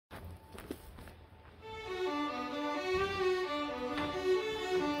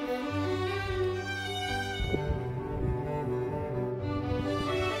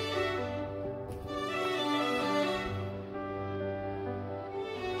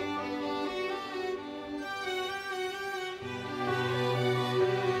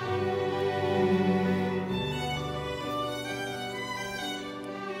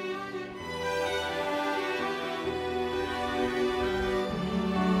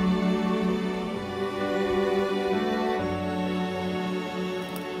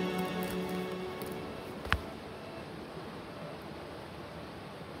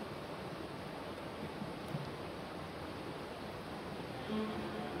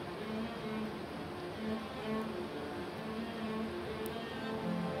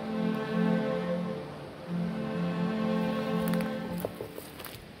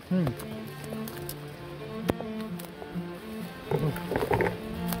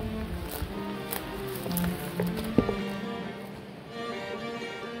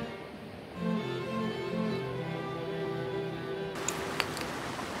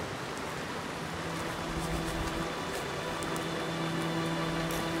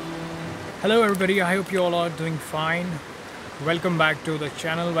Hello everybody, I hope you all are doing fine. Welcome back to the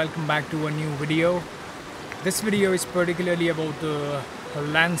channel, welcome back to a new video. This video is particularly about the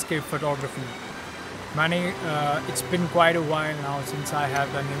landscape photography. It's been quite a while now since I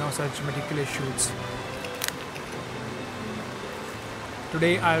have done such meticulous shoots.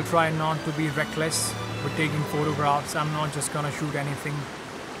 Today I'll try not to be reckless with taking photographs. I'm not just gonna shoot anything.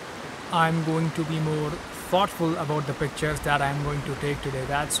 I'm going to be more thoughtful about the pictures that I'm going to take today.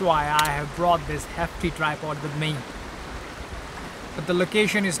 That's why I have brought this hefty tripod with me. But the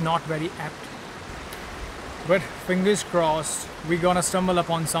location is not very apt. But fingers crossed, we're gonna stumble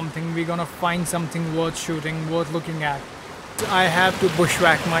upon something. We're gonna find something worth shooting, worth looking at. I have to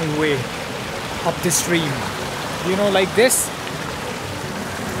bushwhack my way up the stream. Like this.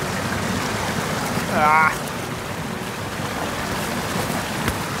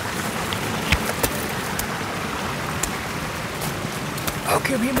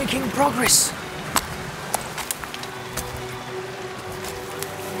 Okay, we're making progress.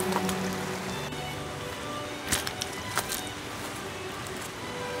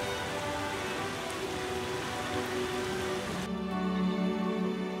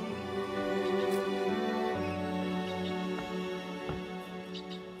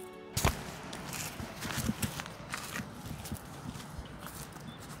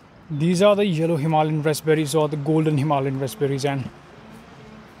 These are the yellow Himalayan raspberries or the golden Himalayan raspberries, and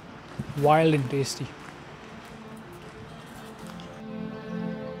wild and tasty.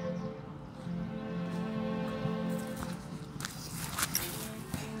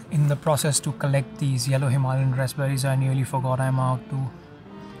 In the process to collect these yellow Himalayan raspberries, I nearly forgot I'm out to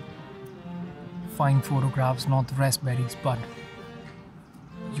find photographs, not the raspberries, but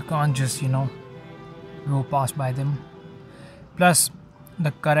you can't just go past by them. Plus,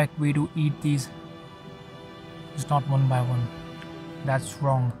 the correct way to eat these is not one by one. That's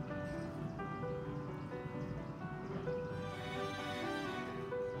wrong.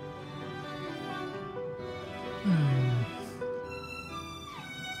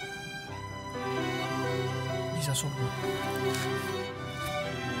 These are so good.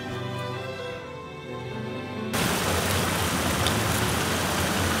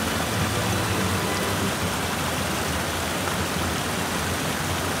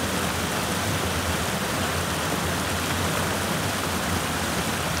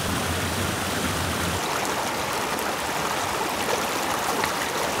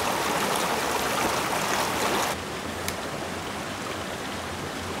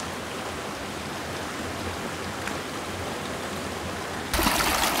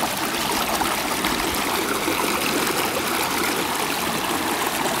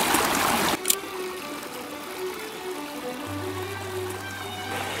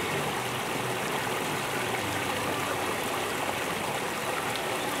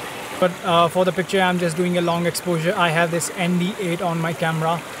 But for the picture, I'm just doing a long exposure. I have this ND8 on my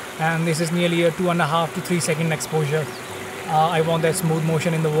camera, and this is nearly a 2.5 to 3 second exposure. I want that smooth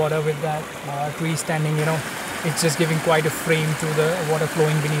motion in the water with that tree standing, It's just giving quite a frame to the water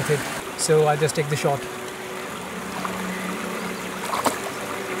flowing beneath it. So I'll just take the shot.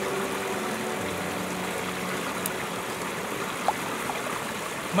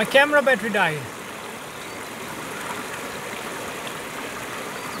 My camera battery died.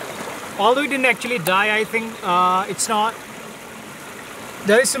 Although it didn't actually die, I think it's not.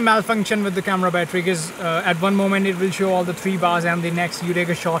 There is some malfunction with the camera battery, because at one moment it will show all the 3 bars, and the next you take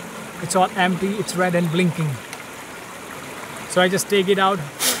a shot, it's all empty, it's red and blinking. So I just take it out,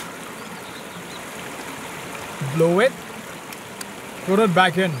 blow it, put it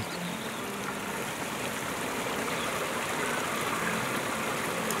back in.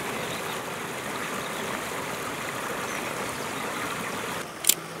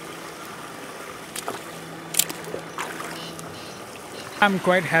 I'm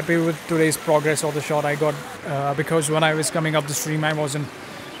quite happy with today's progress of the shot I got, because when I was coming up the stream,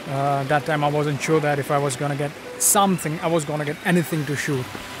 that time I wasn't sure that if I was gonna get something, I was gonna get anything to shoot.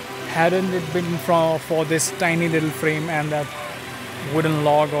 Hadn't it been for this tiny little frame and that wooden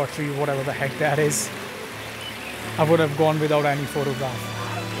log or tree, whatever the heck that is, I would have gone without any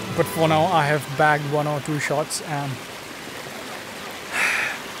photograph. But for now, I have bagged 1 or 2 shots, and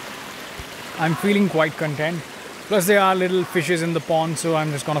I'm feeling quite content. Plus there are little fishes in the pond, so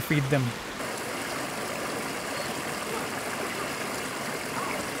I'm just gonna feed them.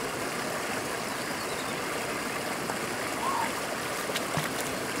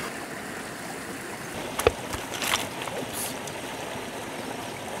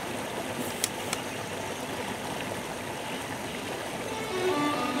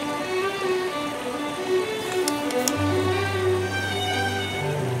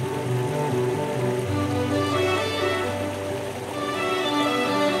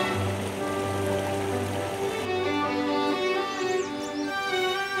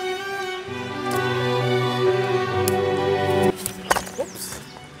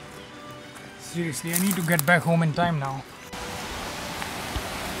 Seriously, I need to get back home in time now.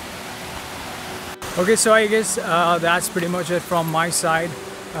 Okay, so I guess that's pretty much it from my side.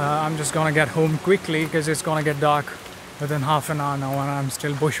 I'm just gonna get home quickly because it's gonna get dark within half an hour now and I'm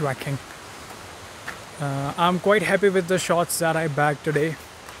still bushwhacking. I'm quite happy with the shots that I bagged today.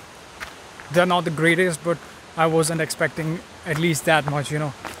 They're not the greatest, but I wasn't expecting at least that much, you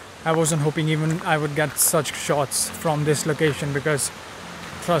know. I wasn't hoping even I would get such shots from this location because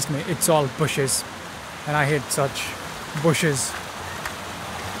trust me, it's all bushes and I hate such bushes.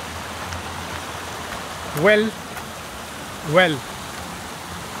 Well,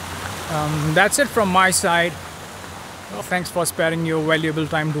 that's it from my side. Thanks for sparing your valuable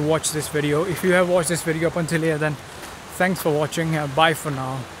time to watch this video. If you have watched this video up until here, then thanks for watching. Bye for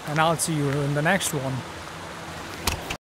now, and I'll see you in the next one.